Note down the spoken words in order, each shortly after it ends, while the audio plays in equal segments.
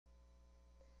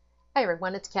Hi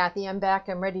everyone, it's Kathy. I'm back.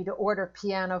 I'm ready to order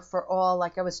PianoForAll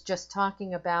like I was just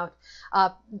talking about.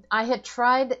 I had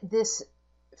tried this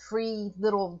free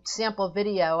little sample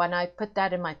video and I put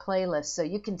that in my playlist so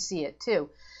you can see it too.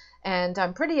 And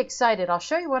I'm pretty excited. I'll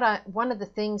show you one of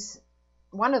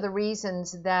the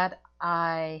reasons that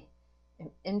I am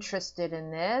interested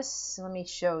in this. Let me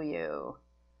show you.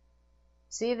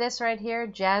 See this right here,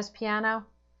 jazz piano?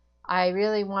 I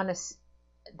really want to.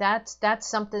 That's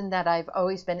something that I've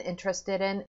always been interested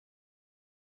in.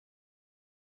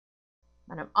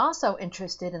 And I'm also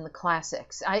interested in the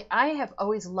classics. I have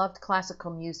always loved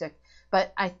classical music,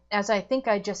 but as I think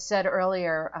I just said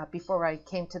earlier before I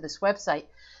came to this website,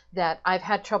 that I've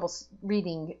had trouble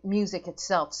reading music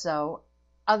itself. So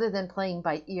other than playing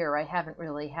by ear, I haven't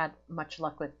really had much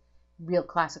luck with real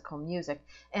classical music.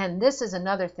 And this is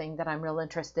another thing that I'm real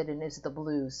interested in, is the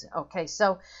blues. Okay,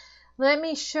 so let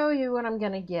me show you what I'm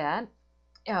going to get.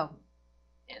 Oh,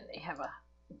 and they have a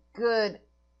good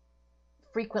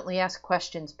frequently asked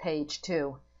questions page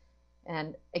too.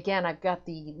 And again, I've got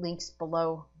the links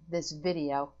below this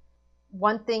video.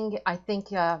 One thing I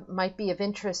think might be of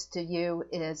interest to you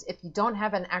is if you don't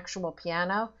have an actual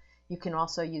piano, you can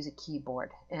also use a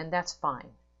keyboard, and that's fine.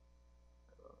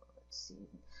 Let's see.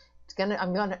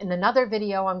 In another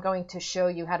video, I'm going to show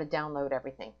you how to download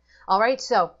everything. All right,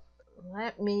 so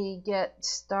let me get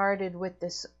started with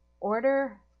this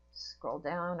order. Scroll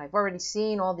down. I've already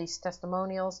seen all these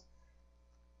testimonials.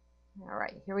 All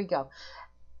right, here we go.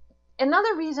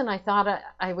 Another reason I thought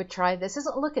I would try this is,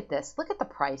 look at this. Look at the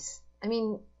price. I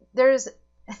mean,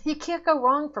 you can't go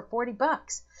wrong for 40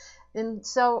 bucks. And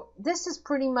so this is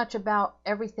pretty much about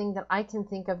everything that I can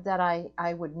think of that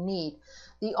I would need.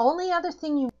 The only other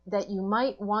thing that you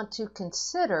might want to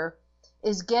consider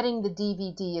is getting the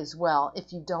DVD as well,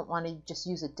 if you don't want to just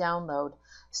use a download.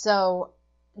 So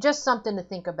just something to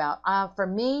think about. For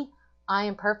me, I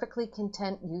am perfectly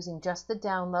content using just the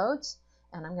downloads,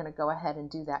 and I'm going to go ahead and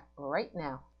do that right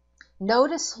now.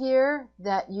 Notice here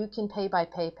that you can pay by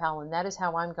PayPal, and that is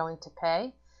how I'm going to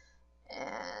pay.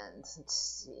 And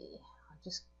let's see,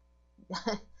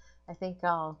 I think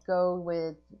I'll go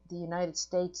with the United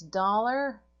States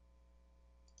dollar.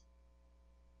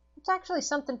 It's actually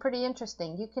something pretty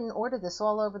interesting. You can order this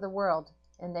all over the world,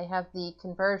 and they have the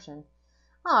conversion.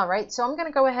 All right, so I'm going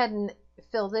to go ahead and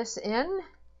fill this in,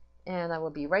 and I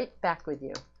will be right back with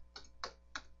you.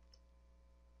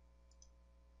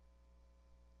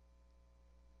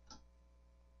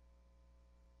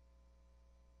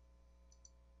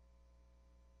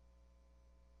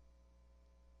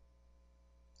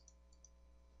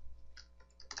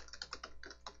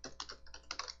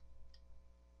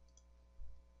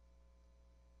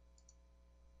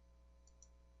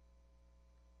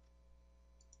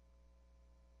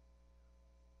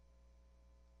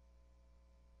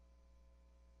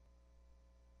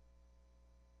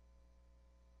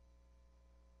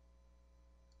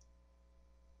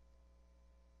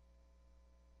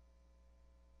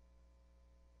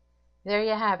 There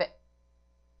you have it.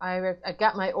 I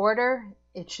got my order.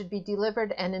 It should be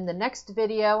delivered, and in the next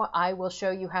video I will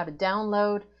show you how to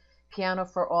download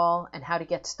PianoForAll and how to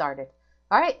get started.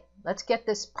 All right, let's get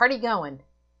this party going.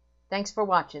 Thanks for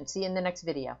watching. See you in the next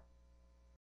video.